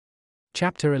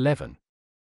Chapter 11.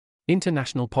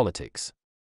 International Politics.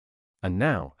 And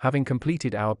now, having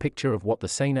completed our picture of what the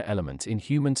saner elements in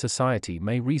human society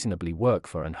may reasonably work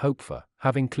for and hope for,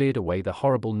 having cleared away the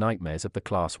horrible nightmares of the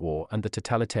class war and the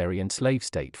totalitarian slave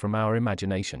state from our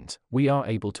imaginations, we are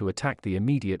able to attack the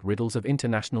immediate riddles of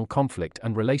international conflict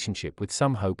and relationship with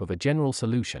some hope of a general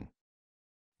solution.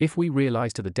 If we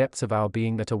realize to the depths of our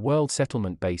being that a world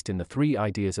settlement based in the three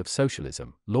ideas of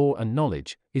socialism, law and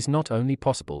knowledge, is not only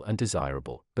possible and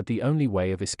desirable, but the only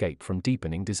way of escape from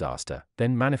deepening disaster,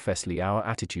 then manifestly our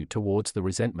attitude towards the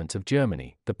resentments of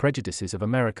Germany, the prejudices of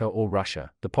America or Russia,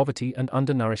 the poverty and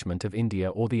undernourishment of India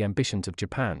or the ambitions of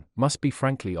Japan, must be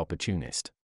frankly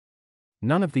opportunist.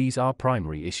 None of these are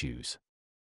primary issues.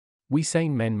 We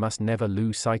sane men must never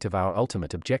lose sight of our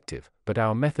ultimate objective, but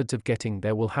our methods of getting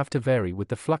there will have to vary with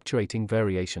the fluctuating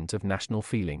variations of national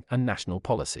feeling and national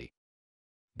policy.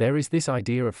 There is this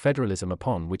idea of federalism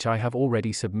upon which I have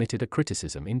already submitted a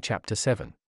criticism in Chapter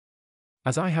 7.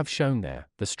 As I have shown there,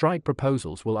 the Stride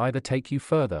proposals will either take you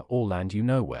further or land you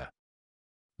nowhere.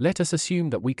 Let us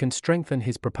assume that we can strengthen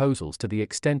his proposals to the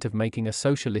extent of making a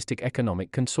socialistic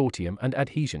economic consortium and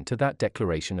adhesion to that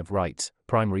Declaration of Rights,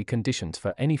 primary conditions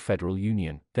for any federal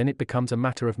union, then it becomes a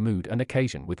matter of mood and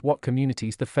occasion with what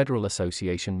communities the federal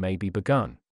association may be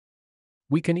begun.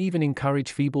 We can even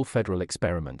encourage feeble federal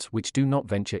experiments which do not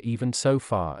venture even so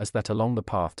far as that along the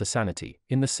path to sanity,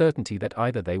 in the certainty that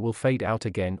either they will fade out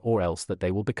again or else that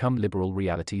they will become liberal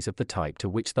realities of the type to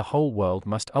which the whole world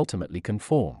must ultimately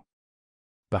conform.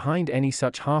 Behind any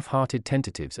such half-hearted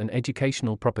tentatives an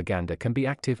educational propaganda can be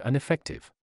active and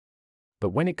effective.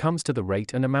 But when it comes to the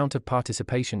rate and amount of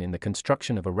participation in the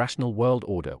construction of a rational world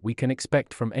order we can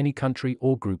expect from any country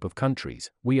or group of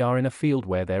countries, we are in a field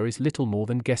where there is little more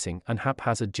than guessing and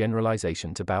haphazard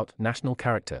generalizations about national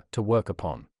character to work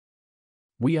upon.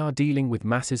 We are dealing with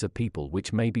masses of people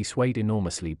which may be swayed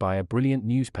enormously by a brilliant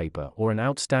newspaper or an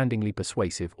outstandingly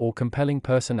persuasive or compelling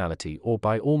personality or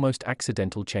by almost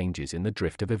accidental changes in the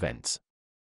drift of events.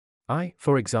 I,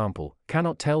 for example,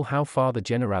 cannot tell how far the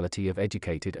generality of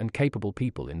educated and capable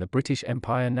people in the British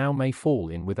Empire now may fall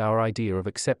in with our idea of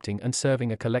accepting and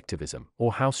serving a collectivism,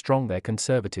 or how strong their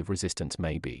conservative resistance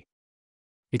may be.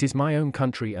 It is my own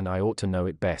country and I ought to know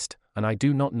it best, and I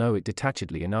do not know it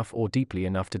detachedly enough or deeply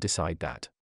enough to decide that.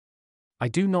 I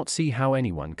do not see how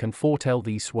anyone can foretell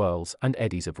these swirls and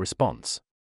eddies of response.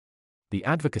 The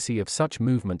advocacy of such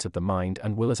movements of the mind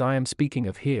and will as I am speaking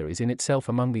of here is in itself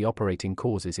among the operating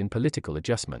causes in political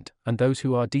adjustment, and those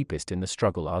who are deepest in the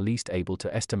struggle are least able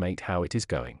to estimate how it is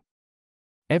going.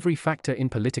 Every factor in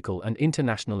political and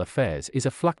international affairs is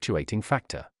a fluctuating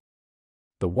factor.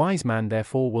 The wise man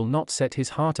therefore will not set his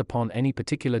heart upon any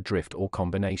particular drift or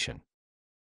combination.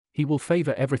 He will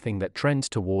favor everything that trends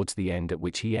towards the end at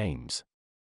which he aims.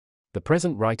 The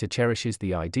present writer cherishes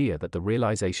the idea that the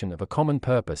realization of a common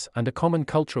purpose and a common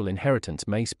cultural inheritance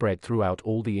may spread throughout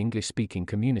all the English-speaking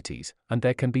communities, and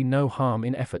there can be no harm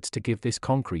in efforts to give this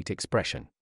concrete expression.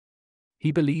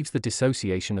 He believes the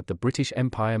dissociation of the British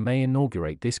Empire may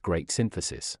inaugurate this great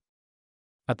synthesis.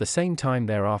 At the same time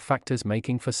there are factors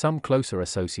making for some closer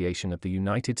association of the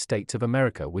United States of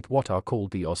America with what are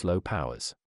called the Oslo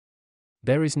powers.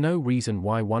 There is no reason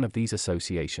why one of these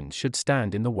associations should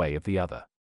stand in the way of the other.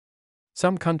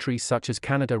 Some countries such as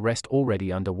Canada rest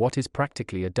already under what is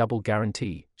practically a double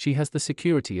guarantee. She has the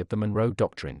security of the Monroe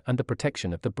Doctrine and the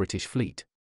protection of the British fleet.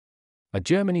 A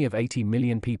Germany of 80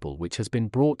 million people which has been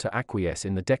brought to acquiesce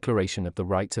in the Declaration of the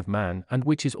Rights of Man and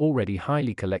which is already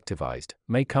highly collectivized,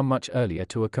 may come much earlier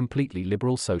to a completely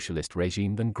liberal socialist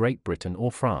regime than Great Britain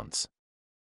or France.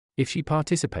 If she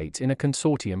participates in a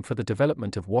consortium for the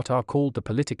development of what are called the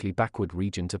politically backward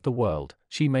regions of the world,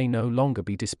 she may no longer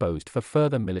be disposed for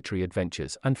further military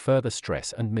adventures and further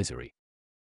stress and misery.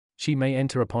 She may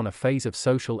enter upon a phase of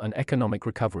social and economic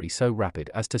recovery so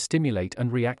rapid as to stimulate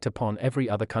and react upon every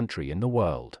other country in the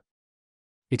world.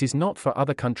 It is not for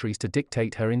other countries to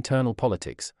dictate her internal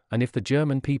politics, and if the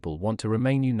German people want to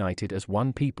remain united as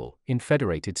one people, in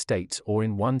federated states or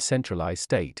in one centralized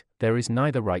state, there is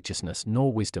neither righteousness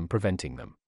nor wisdom preventing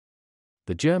them.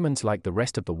 The Germans, like the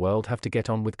rest of the world, have to get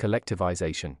on with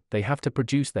collectivization, they have to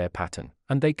produce their pattern,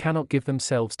 and they cannot give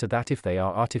themselves to that if they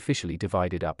are artificially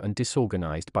divided up and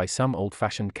disorganized by some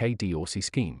old-fashioned K-Dorsey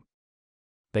scheme.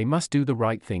 They must do the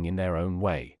right thing in their own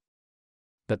way.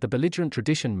 That the belligerent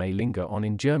tradition may linger on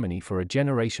in Germany for a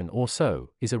generation or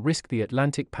so, is a risk the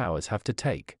Atlantic powers have to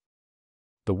take.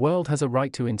 The world has a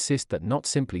right to insist that not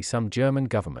simply some German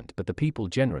government but the people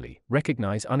generally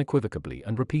recognize unequivocally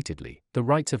and repeatedly the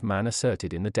rights of man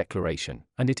asserted in the Declaration,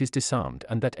 and it is disarmed,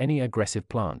 and that any aggressive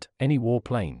plant, any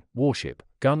warplane, warship,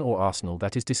 gun or arsenal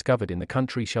that is discovered in the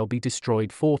country shall be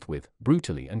destroyed forthwith,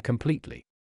 brutally and completely.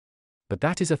 But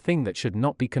that is a thing that should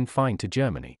not be confined to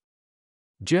Germany.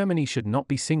 Germany should not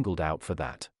be singled out for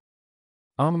that.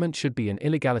 Armament should be an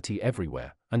illegality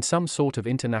everywhere, and some sort of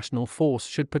international force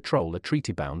should patrol a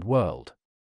treaty-bound world.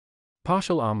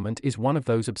 Partial armament is one of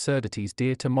those absurdities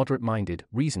dear to moderate-minded,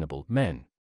 reasonable men.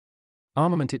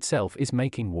 Armament itself is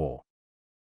making war.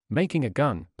 Making a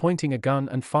gun, pointing a gun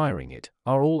and firing it,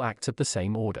 are all acts of the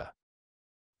same order.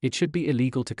 It should be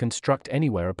illegal to construct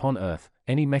anywhere upon earth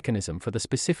any mechanism for the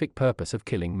specific purpose of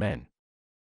killing men.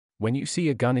 When you see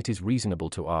a gun, it is reasonable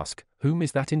to ask, whom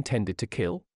is that intended to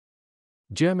kill?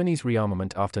 Germany's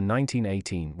rearmament after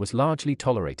 1918 was largely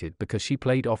tolerated because she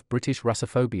played off British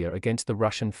Russophobia against the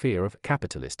Russian fear of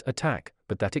capitalist attack,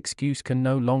 but that excuse can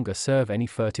no longer serve any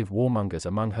furtive warmongers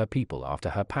among her people after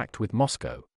her pact with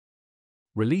Moscow.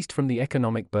 Released from the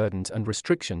economic burdens and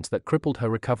restrictions that crippled her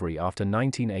recovery after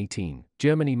 1918,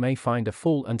 Germany may find a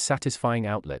full and satisfying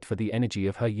outlet for the energy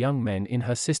of her young men in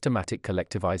her systematic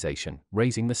collectivization,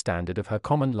 raising the standard of her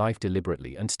common life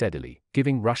deliberately and steadily,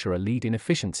 giving Russia a lead in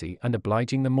efficiency and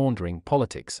obliging the maundering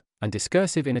politics and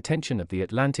discursive inattention of the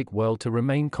Atlantic world to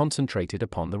remain concentrated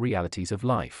upon the realities of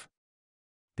life.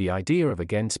 The idea of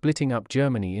again splitting up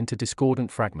Germany into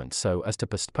discordant fragments so as to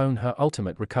postpone her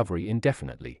ultimate recovery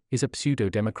indefinitely is a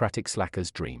pseudo-democratic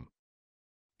slacker's dream.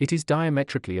 It is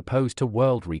diametrically opposed to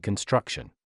world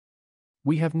reconstruction.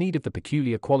 We have need of the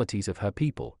peculiar qualities of her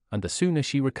people, and the sooner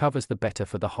she recovers the better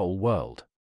for the whole world.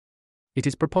 It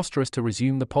is preposterous to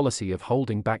resume the policy of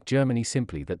holding back Germany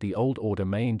simply that the old order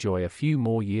may enjoy a few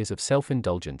more years of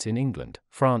self-indulgence in England,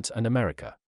 France and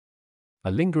America. A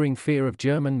lingering fear of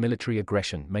German military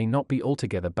aggression may not be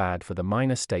altogether bad for the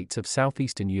minor states of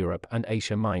southeastern Europe and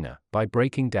Asia Minor, by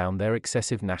breaking down their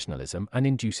excessive nationalism and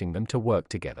inducing them to work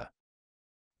together.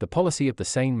 The policy of the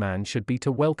sane man should be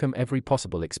to welcome every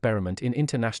possible experiment in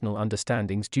international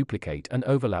understandings duplicate and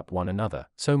overlap one another,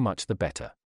 so much the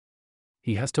better.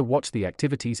 He has to watch the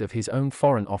activities of his own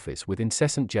foreign office with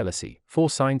incessant jealousy, for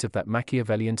signs of that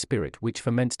Machiavellian spirit which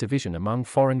foments division among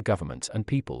foreign governments and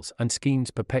peoples and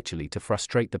schemes perpetually to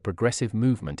frustrate the progressive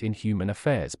movement in human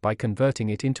affairs by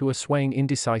converting it into a swaying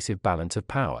indecisive balance of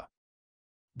power.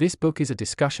 This book is a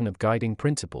discussion of guiding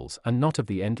principles and not of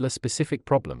the endless specific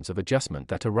problems of adjustment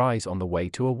that arise on the way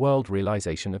to a world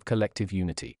realization of collective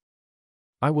unity.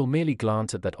 I will merely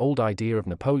glance at that old idea of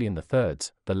Napoleon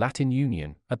III's, the Latin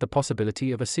Union, at the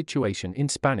possibility of a situation in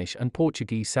Spanish and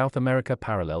Portuguese South America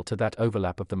parallel to that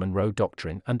overlap of the Monroe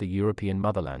Doctrine and the European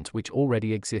motherlands which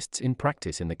already exists in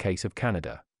practice in the case of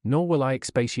Canada, nor will I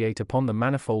expatiate upon the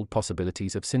manifold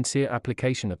possibilities of sincere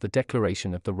application of the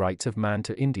Declaration of the Rights of Man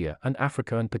to India and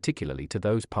Africa, and particularly to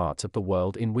those parts of the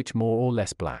world in which more or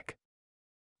less black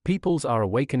peoples are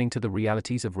awakening to the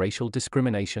realities of racial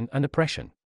discrimination and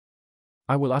oppression.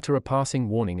 I will utter a passing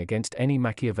warning against any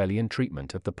Machiavellian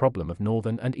treatment of the problem of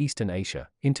Northern and Eastern Asia,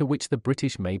 into which the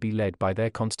British may be led by their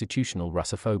constitutional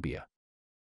Russophobia.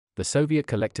 The Soviet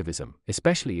collectivism,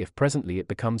 especially if presently it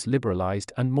becomes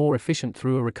liberalized and more efficient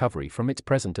through a recovery from its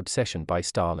present obsession by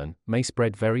Stalin, may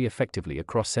spread very effectively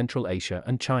across Central Asia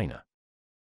and China.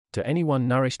 To anyone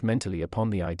nourished mentally upon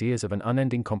the ideas of an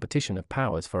unending competition of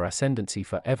powers for ascendancy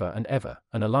for ever and ever,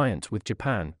 an alliance with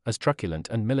Japan, as truculent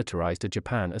and militarized a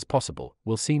Japan as possible,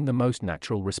 will seem the most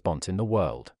natural response in the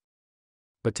world.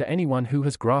 But to anyone who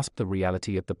has grasped the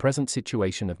reality of the present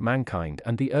situation of mankind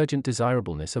and the urgent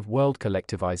desirableness of world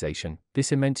collectivization,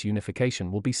 this immense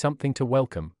unification will be something to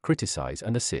welcome, criticize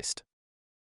and assist.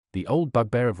 The old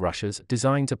bugbear of Russia's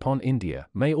designs upon India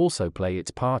may also play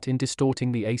its part in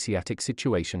distorting the Asiatic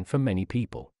situation for many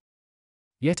people.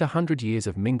 Yet 100 years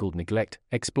of mingled neglect,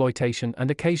 exploitation and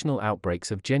occasional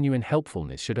outbreaks of genuine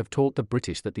helpfulness should have taught the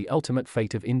British that the ultimate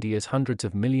fate of India's hundreds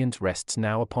of millions rests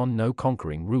now upon no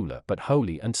conquering ruler but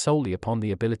wholly and solely upon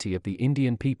the ability of the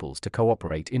Indian peoples to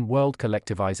cooperate in world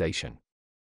collectivization.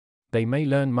 They may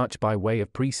learn much by way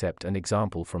of precept and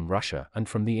example from Russia and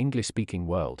from the English-speaking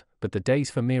world, but the days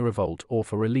for mere revolt or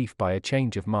for relief by a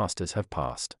change of masters have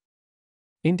passed.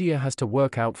 India has to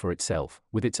work out for itself,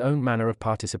 with its own manner of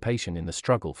participation in the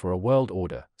struggle for a world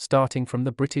order, starting from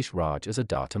the British Raj as a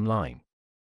datum line.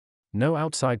 No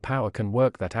outside power can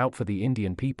work that out for the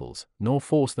Indian peoples, nor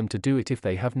force them to do it if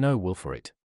they have no will for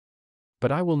it.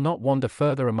 But I will not wander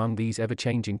further among these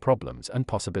ever-changing problems and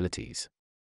possibilities.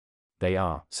 They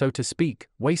are, so to speak,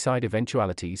 wayside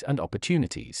eventualities and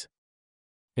opportunities.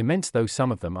 Immense though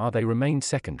some of them are, they remain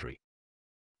secondary.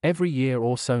 Every year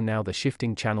or so now the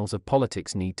shifting channels of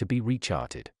politics need to be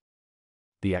recharted.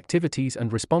 The activities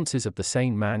and responses of the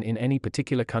sane man in any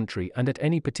particular country and at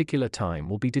any particular time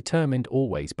will be determined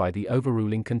always by the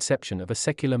overruling conception of a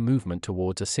secular movement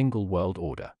towards a single world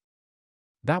order.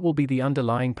 That will be the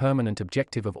underlying permanent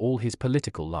objective of all his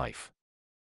political life.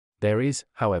 There is,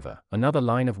 however, another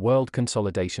line of world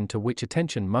consolidation to which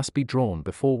attention must be drawn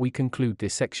before we conclude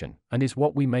this section, and is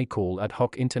what we may call ad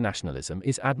hoc internationalism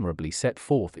is admirably set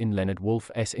forth in Leonard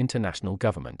Woolf's International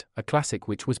Government, a classic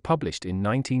which was published in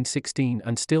 1916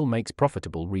 and still makes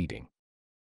profitable reading.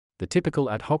 The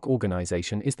typical ad hoc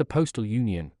organization is the postal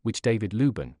union, which David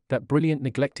Lubin, that brilliant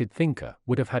neglected thinker,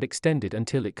 would have had extended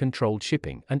until it controlled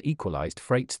shipping and equalized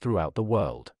freights throughout the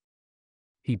world.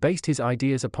 He based his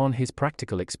ideas upon his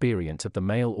practical experience of the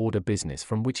mail order business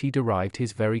from which he derived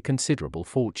his very considerable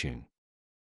fortune.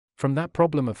 From that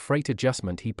problem of freight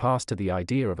adjustment he passed to the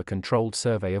idea of a controlled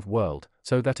survey of world,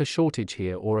 so that a shortage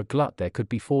here or a glut there could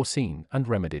be foreseen and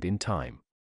remedied in time.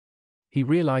 He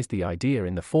realized the idea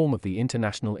in the form of the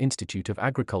International Institute of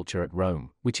Agriculture at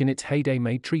Rome, which in its heyday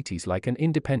made treaties like an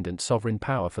independent sovereign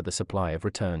power for the supply of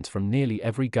returns from nearly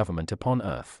every government upon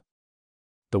earth.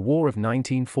 The War of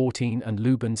 1914 and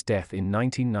Lubin's death in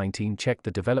 1919 checked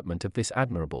the development of this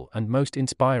admirable and most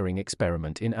inspiring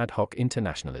experiment in ad hoc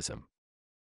internationalism.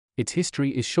 Its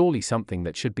history is surely something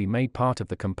that should be made part of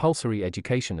the compulsory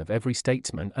education of every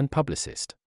statesman and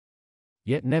publicist.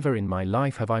 Yet never in my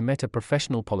life have I met a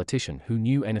professional politician who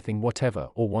knew anything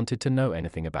whatever or wanted to know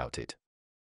anything about it.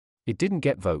 It didn't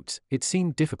get votes, it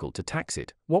seemed difficult to tax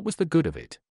it, what was the good of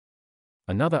it?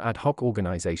 Another ad hoc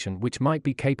organization which might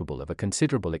be capable of a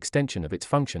considerable extension of its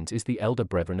functions is the Elder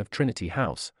Brethren of Trinity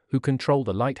House, who control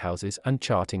the lighthouses and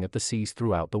charting of the seas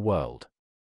throughout the world.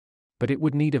 But it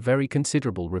would need a very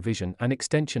considerable revision and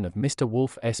extension of Mr.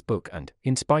 Woolf's book and,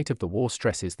 in spite of the war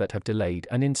stresses that have delayed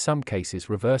and in some cases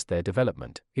reversed their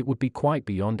development, it would be quite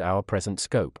beyond our present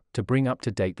scope to bring up to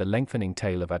date the lengthening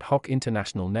tail of ad hoc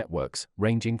international networks,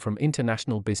 ranging from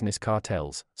international business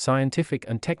cartels, scientific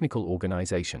and technical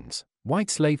organizations, white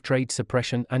slave trade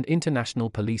suppression and international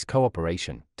police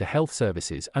cooperation, to health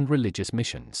services and religious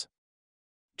missions.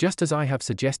 Just as I have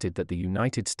suggested that the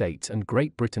United States and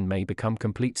Great Britain may become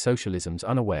complete socialisms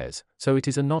unawares, so it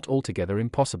is a not altogether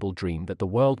impossible dream that the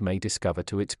world may discover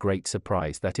to its great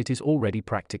surprise that it is already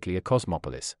practically a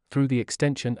cosmopolis, through the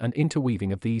extension and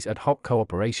interweaving of these ad hoc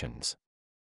cooperations.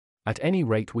 At any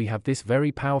rate, we have this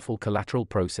very powerful collateral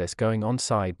process going on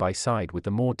side by side with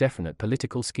the more definite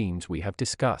political schemes we have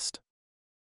discussed.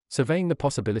 Surveying the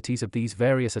possibilities of these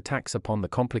various attacks upon the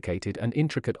complicated and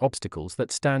intricate obstacles that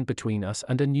stand between us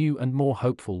and a new and more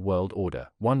hopeful world order,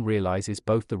 one realizes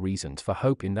both the reasons for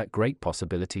hope in that great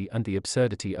possibility and the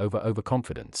absurdity over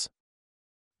overconfidence.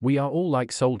 We are all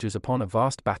like soldiers upon a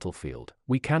vast battlefield,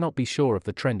 we cannot be sure of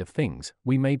the trend of things,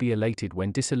 we may be elated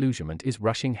when disillusionment is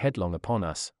rushing headlong upon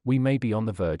us, we may be on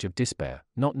the verge of despair,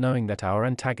 not knowing that our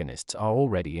antagonists are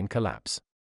already in collapse.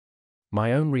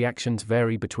 My own reactions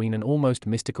vary between an almost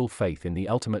mystical faith in the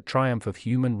ultimate triumph of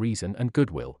human reason and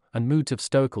goodwill, and moods of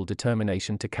stoical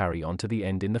determination to carry on to the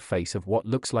end in the face of what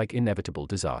looks like inevitable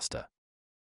disaster.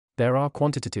 There are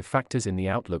quantitative factors in the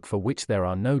outlook for which there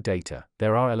are no data,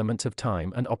 there are elements of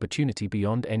time and opportunity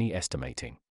beyond any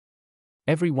estimating.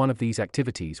 Every one of these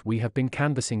activities we have been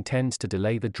canvassing tends to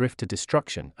delay the drift to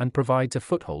destruction and provides a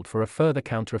foothold for a further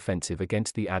counteroffensive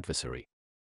against the adversary.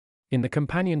 In the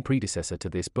companion predecessor to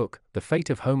this book, The Fate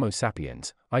of Homo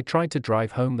sapiens, I tried to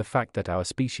drive home the fact that our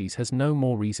species has no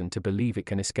more reason to believe it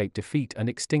can escape defeat and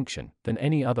extinction than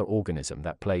any other organism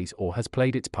that plays or has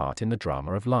played its part in the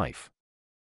drama of life.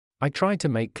 I tried to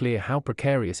make clear how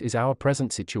precarious is our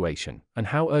present situation, and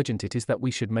how urgent it is that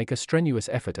we should make a strenuous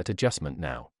effort at adjustment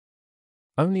now.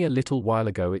 Only a little while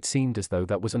ago it seemed as though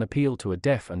that was an appeal to a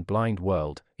deaf and blind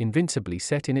world, invincibly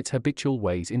set in its habitual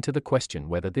ways into the question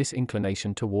whether this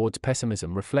inclination towards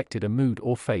pessimism reflected a mood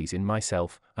or phase in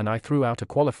myself, and I threw out a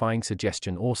qualifying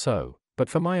suggestion or so, but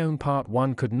for my own part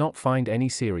one could not find any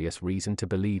serious reason to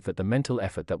believe that the mental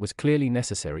effort that was clearly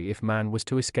necessary if man was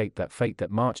to escape that fate that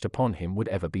marched upon him would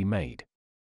ever be made.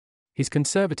 His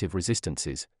conservative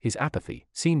resistances, his apathy,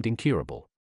 seemed incurable.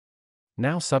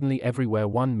 Now suddenly everywhere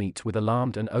one meets with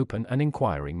alarmed and open and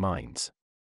inquiring minds.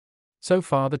 So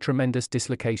far the tremendous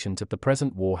dislocations of the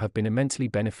present war have been immensely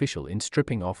beneficial in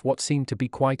stripping off what seemed to be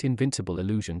quite invincible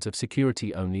illusions of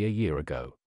security only a year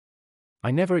ago. I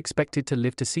never expected to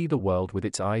live to see the world with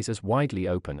its eyes as widely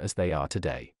open as they are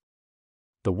today.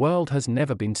 The world has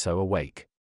never been so awake.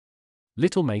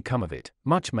 Little may come of it,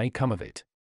 much may come of it.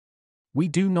 We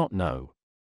do not know.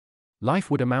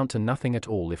 Life would amount to nothing at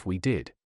all if we did.